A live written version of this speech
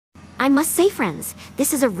I must say, friends,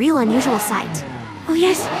 this is a real unusual sight. Oh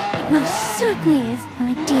yes, it most certainly is,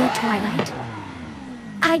 my dear Twilight.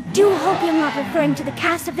 I do hope you're not referring to the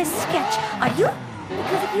cast of this sketch, are you?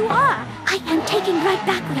 Because if you are, I am taking right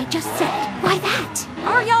back what I just said. Why that?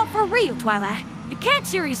 Are y'all for real, Twilight? You can't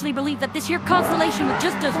seriously believe that this here constellation with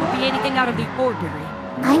just us would be anything out of the ordinary.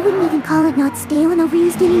 I wouldn't even call it not stale and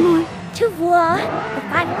overused anymore. Tu vois? The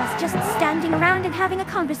five of us just standing around and having a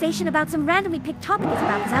conversation about some randomly picked topic is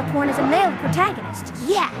about as outworn as a male protagonist.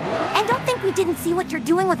 Yeah, and don't think we didn't see what you're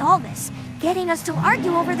doing with all this. Getting us to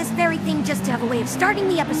argue over this very thing just to have a way of starting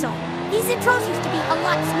the episode. These intros used to be a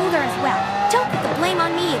lot smoother as well. Don't put the blame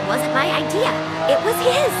on me, it wasn't my idea. It was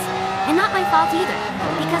his. And not my fault either.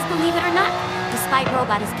 Because believe it or not, despite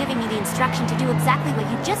Robot is giving me the instruction to do exactly what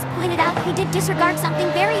you just pointed out, he did disregard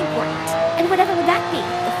something very important. And whatever would that be?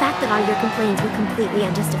 The fact that all your complaints were completely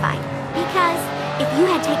unjustified. Because if you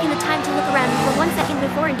had taken the time to look around for 1 second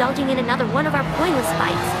before indulging in another one of our pointless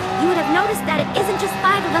fights, you would have noticed that it isn't just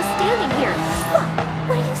five of us standing here.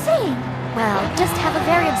 What are you saying? Well, just have a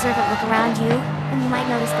very observant look around you, and you might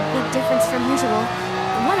notice the big difference from usual.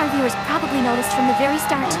 The one our viewers probably noticed from the very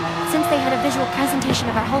start, since they had a visual presentation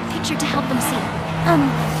of our whole picture to help them see.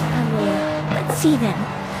 Let's see then.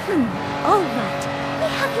 All right. We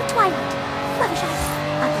have you, Twilight, Fluttershy,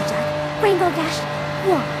 Applejack, Rainbow Dash,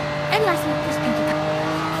 War, and last one was Pinkie Pie.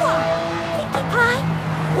 War, Pinkie Pie?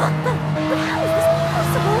 What? But how is this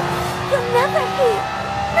possible? You're never here.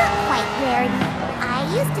 Not quite, Rarity. I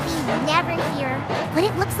used to be never here, but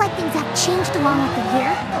it looks like things have changed along with the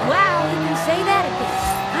year. Wow, you can say that again.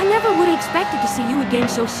 I never would have expected to see you again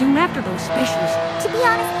so soon after those specials. To be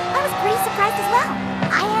honest, I was pretty surprised as well.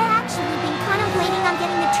 I had actually been contemplating on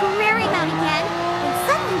getting the Terrarium out again, when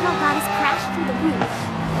suddenly Robotus crashed through the roof.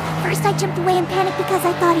 At first I jumped away in panic because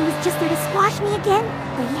I thought he was just there to squash me again,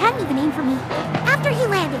 but he hadn't even aimed for me. After he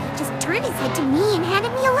landed, he just turned his head to me and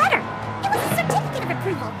handed me a letter. It was a certificate of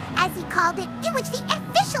approval, as he called it, in which he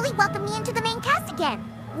officially welcomed me into the main cast again.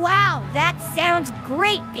 Wow, that sounds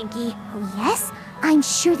great, Pinkie. Oh yes? I'm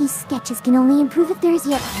sure these sketches can only improve if there's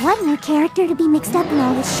yet one more character to be mixed up in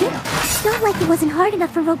all this shit. It's not like it wasn't hard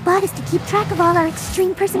enough for Robotus to keep track of all our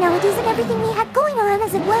extreme personalities and everything we had going on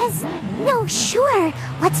as it was. No, sure.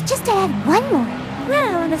 Let's just add one more.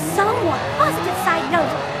 Well, on a somewhat positive side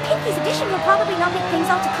note, Pinkie's addition will probably not make things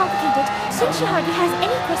all too complicated, since she hardly has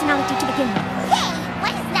any personality to begin with. Hey,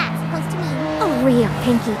 what is that supposed to mean? Oh, real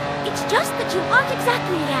Pinkie. It's just that you aren't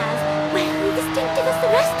exactly as, well, distinctive as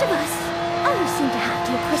the rest of us. Others seem to have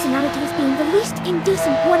your personality as being the least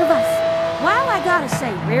indecent one of us. Well, I gotta say,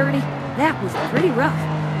 Rarity, that was pretty rough.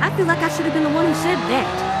 I feel like I should have been the one who said that.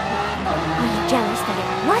 Are you jealous that it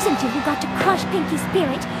wasn't you who got to crush Pinkie's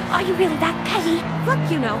spirit? Are you really that petty? Look,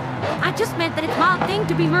 you know, I just meant that it's my thing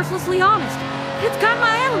to be mercilessly honest. It's kind of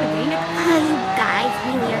my element, ain't it? You guys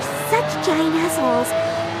really are such giant assholes.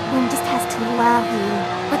 One just has to love you.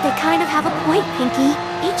 But they kind of have a point, Pinkie.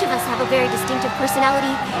 Each of us have a very distinctive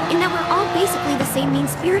personality, in that we're all basically the same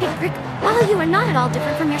mean-spirited prick, while you are not at all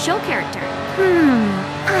different from your show character.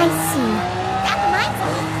 I see. That reminds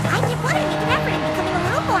me, I did want to make an effort in becoming a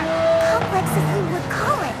little more complex, as you would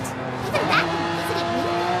call it. Even back when you visited me.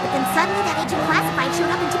 But then suddenly that Agent Classified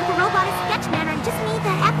showed up in typical Robotus sketch manner and just made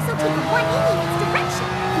the episode take a 180 in its direction.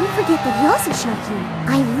 Don't forget that he also showed you.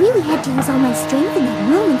 I really had to use all my strength in that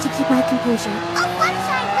moment to keep my composure. Oh,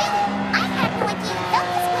 Fluttershy, really? I had no idea you felt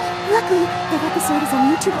this way. Luckily, that episode is on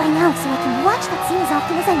YouTube by now, so I can watch that scene as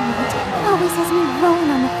often as I want. It always has me rolling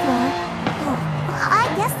on the floor. Oh, well, I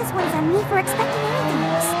guess this one's on me for expecting anything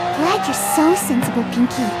else. Glad you're so sensible,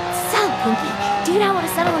 Pinkie. So, Pinkie, do you now want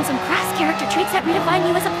to settle on some crass character traits that redefine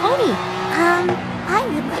you as a pony? I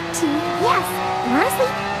would like to, yes. And honestly,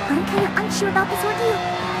 I'm kind of unsure about this ordeal.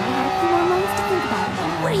 I had a few more moments to think about it.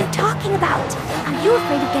 What are you talking about? Are you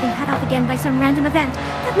afraid of getting cut off again by some random event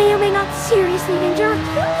that may or may not seriously injure or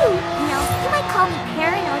kill you? No, you might call me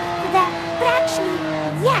paranoid for that, but actually,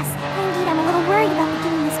 yes, indeed I'm a little worried about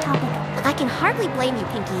beginning this topic. I can hardly blame you,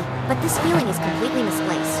 Pinkie, but this feeling is completely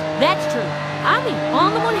misplaced. That's true. I mean,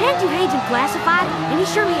 on the one hand, you Agent Classified, and he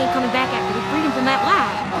surely ain't coming back after we freed him from that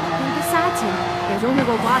lie. And besides him, there's only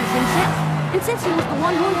Robotus himself. And since he was the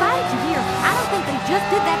one who invited you here, I don't think that he just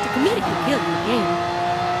did that to comedically kill you again.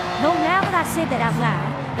 Though now that I said that out loud,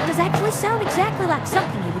 it does actually sound exactly like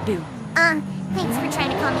something he would do. Thanks for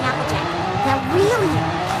trying to call me Applejack. That really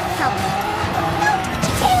helped me. No, touch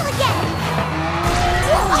your tail again!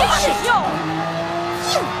 Whoa, Jesus, yo!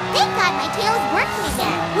 Phew! Thank God my tail is working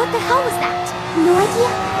again. What the hell was that? No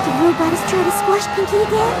idea. Did Robotus try to squash Pinkie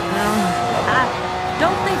again? I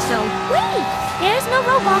don't think so. Wait! There's no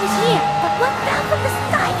Robotus here, but what fell from the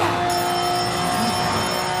sky then?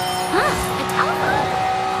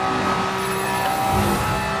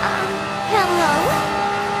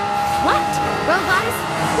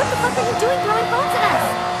 are you doing throwing phones at us?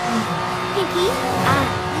 Pinky?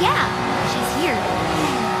 Yeah, she's here.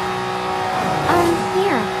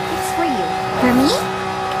 Here, it's for you. For me?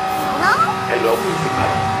 Hello? Hello, Principal.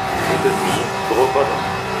 This is me, Robotus.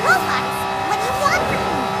 Robots, what do you want from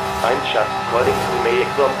me? I'm just calling to make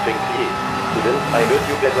something clear. Since I heard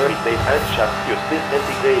you get very late, I'll just use this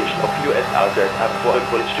integration of USR set up for a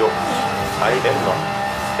college job. I am not.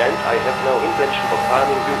 And I have no intention of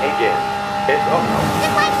harming you again. As of now.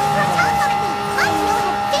 Then why did you throw telephone at me? I'm dealing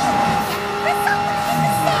with things, and for someone to do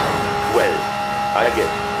the same. Well, I guess.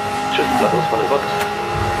 Just Lados von Robotus.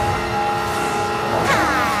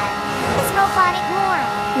 This robotic moron.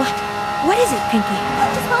 What? What is it, Pinky?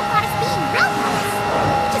 This robot is being robots.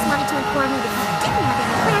 He just wanted to inform me that he didn't have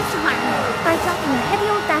any plans to harm me. By dropping a heavy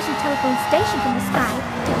old-fashioned telephone station from the sky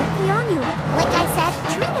directly on you. Like I said,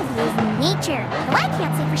 treat of you is nature. Though I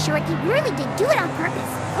can't say for sure if he really did do it on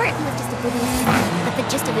purpose, or if he was just oblivious to that. But the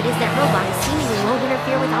gist of it is that robot is seemingly won't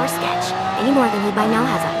interfere with our sketch, any more than he by now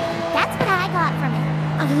has of it. That's what I got from it.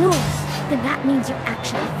 Of yours. Then that means you're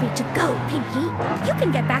actually free to go, Pinky. You can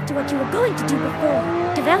get back to what you were going to do before,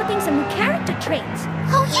 developing some new character traits.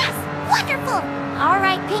 Oh yes! Wonderful! All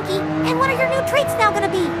right, Pinky. And what are your new traits now gonna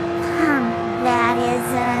be? That is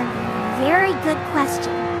a very good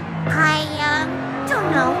question. I,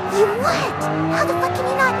 don't know. You what? How the fuck can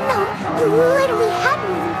you not know? You literally had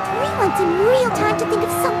more than 3 months in real time to think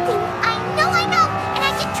of something. I know, and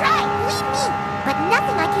I did try, believe me. But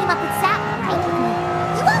nothing I came up with sat right with me.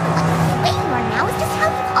 You all know what the way you are now is just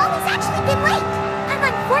how you've always actually been right. I'm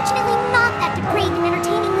unfortunately not that depraved and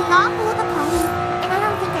entertainingly awful of a pony, and I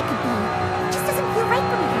don't think I could be. It just doesn't feel right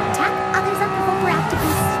for me to attack others unprovoked or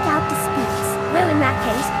actively seek out disputes. Well, in that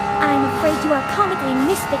case, I'm afraid you are comically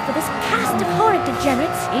misfit for this cast of horrid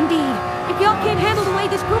degenerates. Indeed. If y'all can't handle the way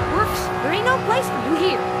this group works, there ain't no place for you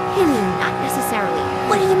here. Not necessarily.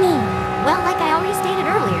 What do you mean? Well, like I already stated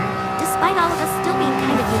earlier, despite all of us still being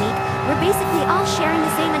kind of unique, we're basically all sharing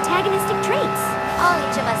the same antagonistic traits. All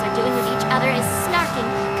each of us are doing with each other is snarking,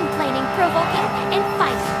 complaining, provoking, and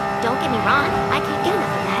fighting. Don't get me wrong, I can't get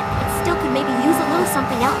enough of that. It still could maybe use a little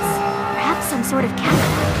something else. Perhaps some sort of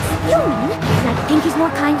counterbalance. You mean like Pinky's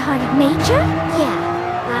more kind-hearted nature? Yeah.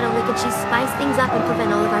 Not only could she spice things up and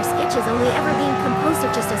prevent all of our sketches only ever being composed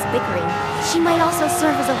of just us bickering, she might also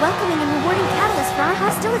serve as a welcoming and rewarding catalyst for our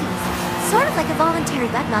hostilities. Sort of like a voluntary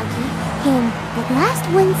butt monkey. The last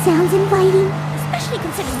one sounds inviting. Especially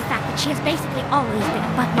considering the fact that she has basically always been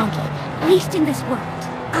a butt monkey, at least in this world.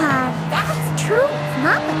 That's true. It's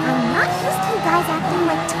not like I'm not used to you guys acting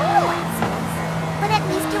like total assholes. But at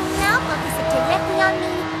least you'll now focus it directly on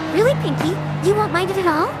me. Really, Pinky? You won't mind it at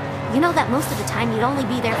all? You know that most of the time you'd only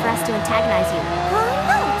be there for us to antagonize you. Oh,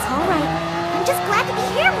 no, it's all right. I'm just glad to be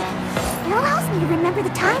here with you. It allows me to remember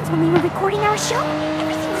the times when we were recording our show.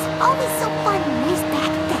 Everything was always so fun and nice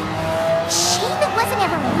back then. Shame it wasn't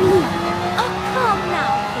ever real. Oh, come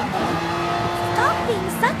now, Pinky. Stop being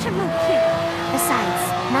such a mood kid. Besides,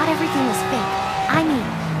 not everything is fake. I mean,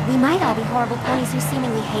 we might all be horrible ponies who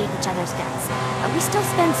seemingly hate each other's guts, but we still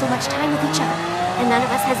spend so much time with each other, and none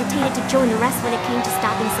of us hesitated to join the rest when it came to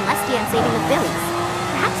stopping Celestia and saving the Billies.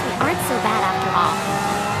 Perhaps we aren't so bad after all.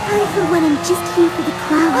 I, for one, am just here for the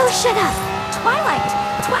clout. Oh, shut up! Twilight!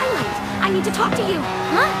 Twilight! I need to talk to you.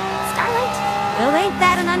 Huh? Starlight? Well, ain't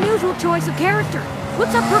that an unusual choice of character?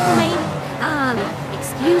 What's up, Purple Mane?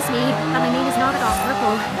 Excuse me, but my name is not at all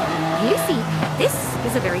purple. You see, this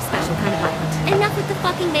is a very special kind of violet. Enough with the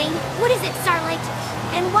fucking name. What is it, Starlight?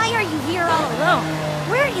 And why are you here all alone?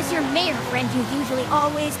 Where is your mayor friend you usually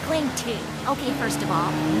always cling to? Okay, first of all,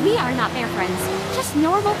 we are not mayor friends, just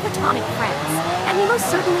normal platonic friends. And we most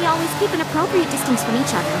certainly always keep an appropriate distance from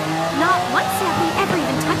each other. Not once have we ever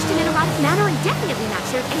even touched in an erotic manner and definitely not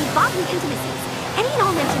shared any bodily intimacies. Any and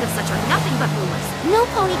all mention of such are nothing but rumors. No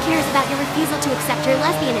pony cares about your refusal to accept your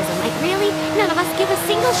lesbianism. Like, really? None of us give a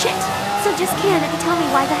single shit. So just candidly tell me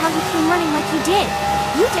why the hell you came running like you did.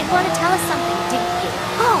 You did want to tell us something, didn't you?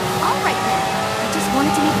 Oh, all right then. I just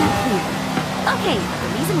wanted to make that clear. Okay, the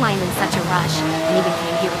reason why I'm in such a rush, and even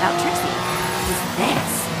came here without Trixie, is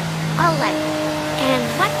this. A letter. And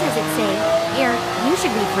what does it say? Here, you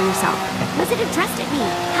should read for yourself. Was it addressed at me?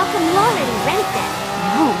 How come you already read it then?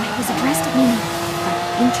 No, it was addressed at me. But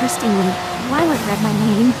interestingly, Twilight read my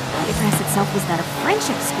name. The address itself was that of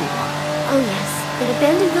Friendship School. Oh yes, an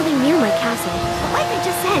abandoned building near my castle. But like I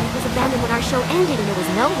just said, it was abandoned when our show ended and it was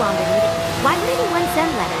no longer needed. Why would anyone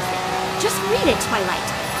send letters then? Just read it, Twilight.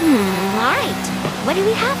 Alright. What do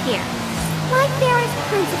we have here? My fairest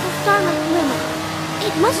Principal Starlight Glimmer.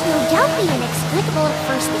 It must no doubt be inexplicable at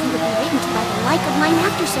first that you would be written to by the like of mine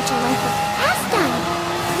after such a life of pastime.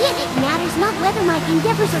 Yet it matters not whether my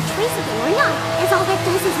endeavors are traceable or not, as all that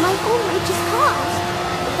does is my own righteous cause.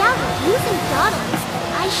 Without using dawdlings,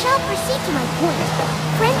 I shall proceed to my point.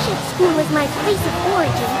 Friendship School is my place of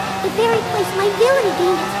origin, the very place my villainy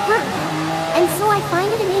gained its birth. And so I find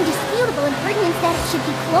it an indisputable impertinence that it should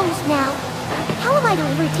be closed now. How am I to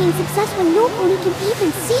ever attain success when no pony can even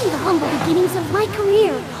see the humble beginnings of my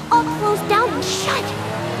career, all closed down and shut?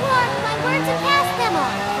 Mark my words and pass them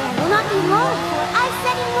on, for I will not be long before I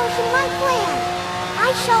set in motion my plan. I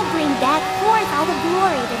shall bring back forth all the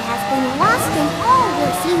glory that has been lost, and all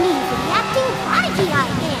will see me for the acting prodigy I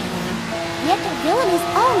am. Yet the villain is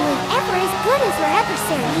only ever as good as her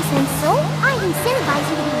adversaries, and so I incentivize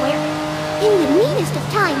you to be wary. In the meanest of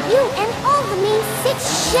time, you and all the main six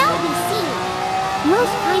shall be seen.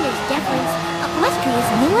 Most kindest deference, illustrious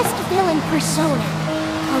newest villain persona,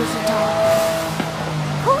 Cozy Doll.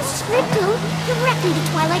 Postscriptum, directly to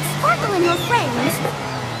Twilight Sparkle and your friends.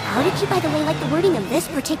 How did you, by the way, like the wording of this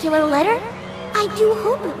particular letter? I do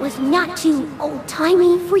hope it was not too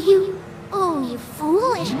old-timey for you. Oh, you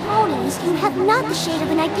foolish ponies, you have not the shade of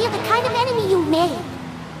an idea of the kind of enemy you made.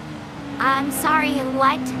 I'm sorry,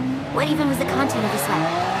 what? What even was the content of this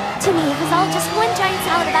letter? To me, it was all just one giant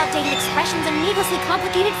salad of outdated expressions and needlessly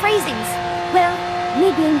complicated phrasings. Well,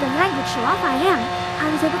 me being the language show-off I am, I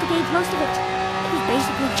was able to gauge most of it. It was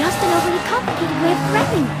basically just an overly complicated way of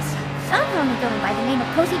correcting us. Some from a villain by the name of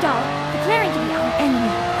Cozy Doll, declaring to be our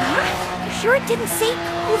enemy. Huh? You sure it didn't say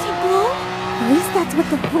Cozy Blue? At least that's what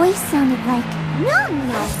the voice sounded like. No.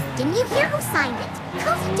 Didn't you hear who signed it?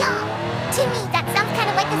 Cozy Doll. To me, that sounds kind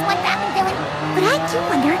of like this one Batman villain. But I do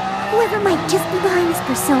wonder, whoever might just be behind this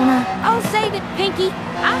persona. Oh, save it, Pinky.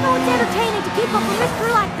 I know it's entertaining to keep up a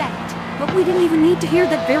mystery like that. But we didn't even need to hear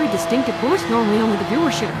that very distinctive voice normally only the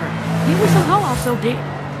viewer should have heard. It was somehow also did.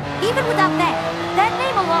 Even without that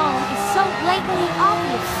name alone is so blatantly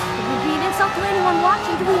obvious. It would be an insult to anyone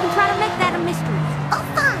watching to even try to make that a mystery. Oh,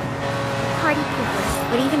 fine. Party pooper.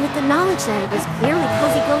 But even with the knowledge that it was clearly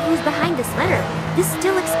Cozy Glow who's behind this letter, this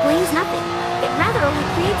still explains nothing. It rather only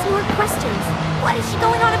creates more questions. What is she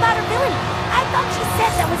going on about her villainy? I thought she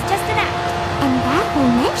said that was just an act. And that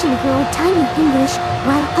whole mention of her old-timey English,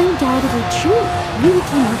 while undoubtedly true, really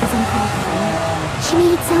came off as uncalled. She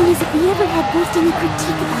made it sound as if we ever had voiced any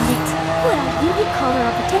critique about it. Well, you did call her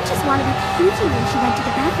a pretentious wannabe cutie when she went to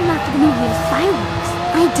the bathroom after the movie was fireworks.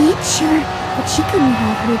 I did, sure, but she couldn't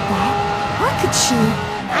have heard that. Or could she?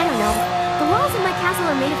 I don't know. The walls in my castle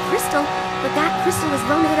are made of crystal, but that crystal was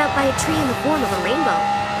vomited out by a tree in the form of a rainbow.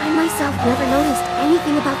 I myself never noticed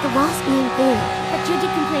anything about the walls being thin, but you did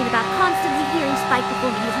complain about constantly hearing Spike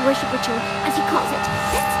perform his worship ritual, as he calls it.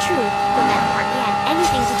 That's true, but that hardly had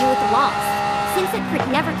anything to do with the walls. Since the crick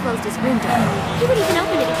never closed his room door, he would even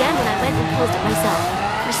open it again when I went and closed it myself.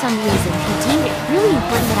 For some reason, he deemed it really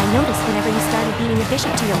important that I noticed whenever you started beating the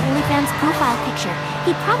bishop to your OnlyFans profile picture.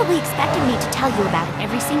 He probably expected me to tell you about it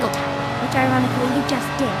every single time. Which ironically you just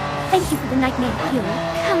did. Thank you for the nightmare healer.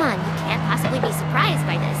 Come on, you can't possibly be surprised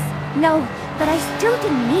by this. No, but I still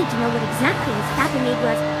didn't need to know what exactly his fapping aid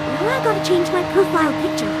was. Now I gotta change my profile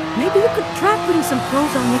picture. Maybe you could try putting some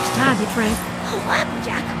clothes on next time, you Frank. Oh,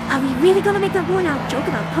 Applejack, are we really gonna make that worn-out joke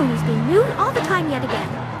about ponies being nude all the time yet again?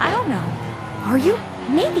 I don't know. Are you?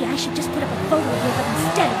 Maybe I should just put up a photo of them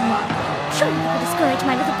instead of Mark. Surely it will discourage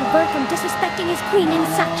my little pervert from disrespecting his queen in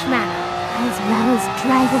such manner. As well as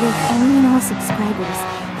drive away any and all subscribers.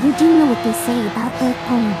 You do know what they say about their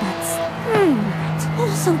pony butts. That's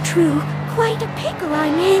also true. Quite a pickle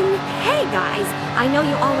I'm in. Hey guys, I know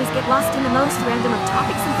you always get lost in the most random of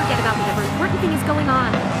topics and forget about whatever important thing is going on.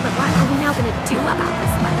 But what are we now gonna do about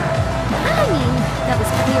this letter? I mean, that was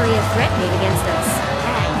clearly a threat made against us.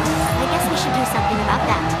 Right. I guess we should do something about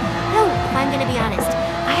that. No, if I'm gonna be honest,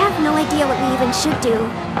 I have no idea what we even should do.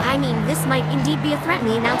 I mean, this might indeed be a threat in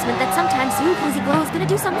the announcement that sometime soon Cozy Glow is gonna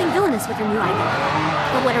do something villainous with her new idol.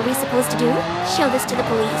 But what are we supposed to do? Show this to the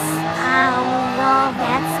police? Well,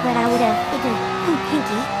 that's what I would have figured. Oh,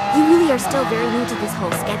 Pinky, you really are still very new to this whole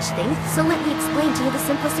sketch thing, so let me explain to you the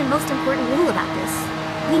simplest and most important rule about this.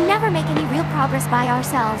 We never make any real progress by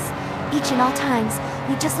ourselves. Each and all times,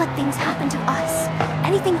 we just let things happen to us.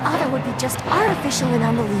 Anything other would be just artificial and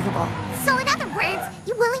unbelievable. So in other words,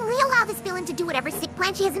 you willingly allow this villain to do whatever sick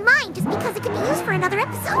plan she has in mind just because it could be used for another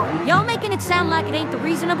episode? Y'all making it sound like it ain't the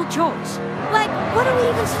reasonable choice. Like, what do we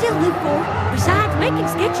even still live for? Besides making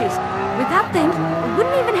sketches. Without them, we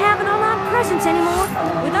wouldn't even have an online presence anymore.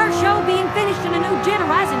 With our show being finished and a new gen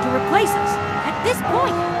arising to replace us. At this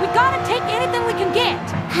point, we gotta take anything we can get.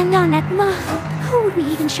 And on that, Ma, who would we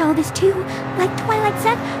even show this to? Like Twilight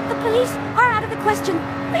said, the police are out of the question,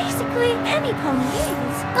 basically any pony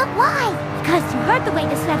is. But why? Because you heard the way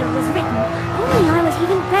this letter was written. Only I was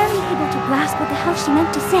even barely able to grasp what the hell she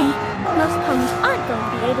meant to say. Most ponies aren't going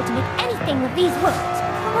to be able to make anything with these words.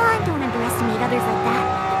 Come on, don't underestimate others like that.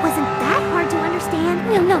 It wasn't that hard to understand.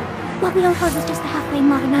 No. What we all heard was just the halfway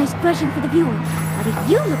modernized version for the viewer. But if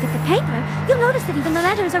you look at the paper, you'll notice that even the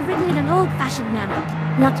letters are written in an old-fashioned manner.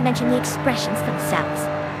 Not to mention the expressions themselves.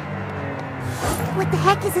 What the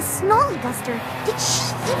heck is a snollybuster? Did she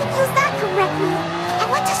even use that correctly? And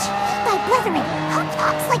what does she mean by blethering? Who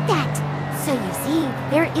talks like that? So you see,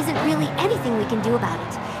 there isn't really anything we can do about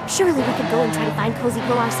it. Surely we could go and try to find Cozy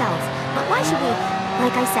Glow ourselves. But why should we?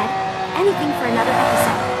 Like I said, anything for another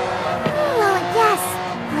episode. Well, I guess.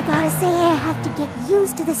 I gotta say, I have to get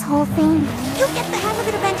used to this whole thing. You'll get the hang of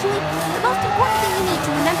it eventually. The most important thing you need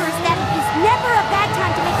to remember is that it is never a bad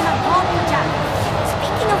time to make an unlawful job.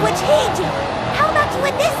 Speaking of which, hey Jim, how about you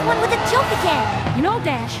end this one with a joke again? You know,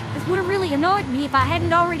 Dash, this would have really annoyed me if I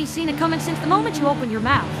hadn't already seen it coming since the moment you opened your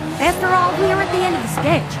mouth. After all, we are at the end of the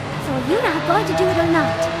sketch. So are you not going to do it or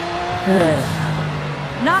not?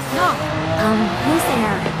 Knock, knock. Who's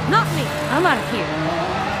there? Not me. I'm out of here.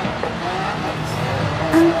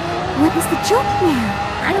 What is the joke now?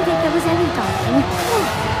 I don't think there was any talking.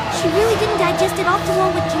 She really didn't digest it all too well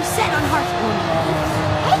what you said on Hearthstone.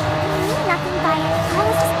 Hey, you mean nothing by it. I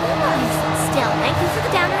was just being honest. Still, thank you for the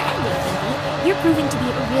downer anyway, Pinky. You're proving to be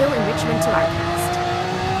a real enrichment to our cast.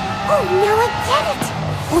 Oh, now I get it.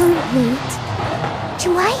 Or wait.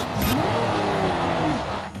 Do I?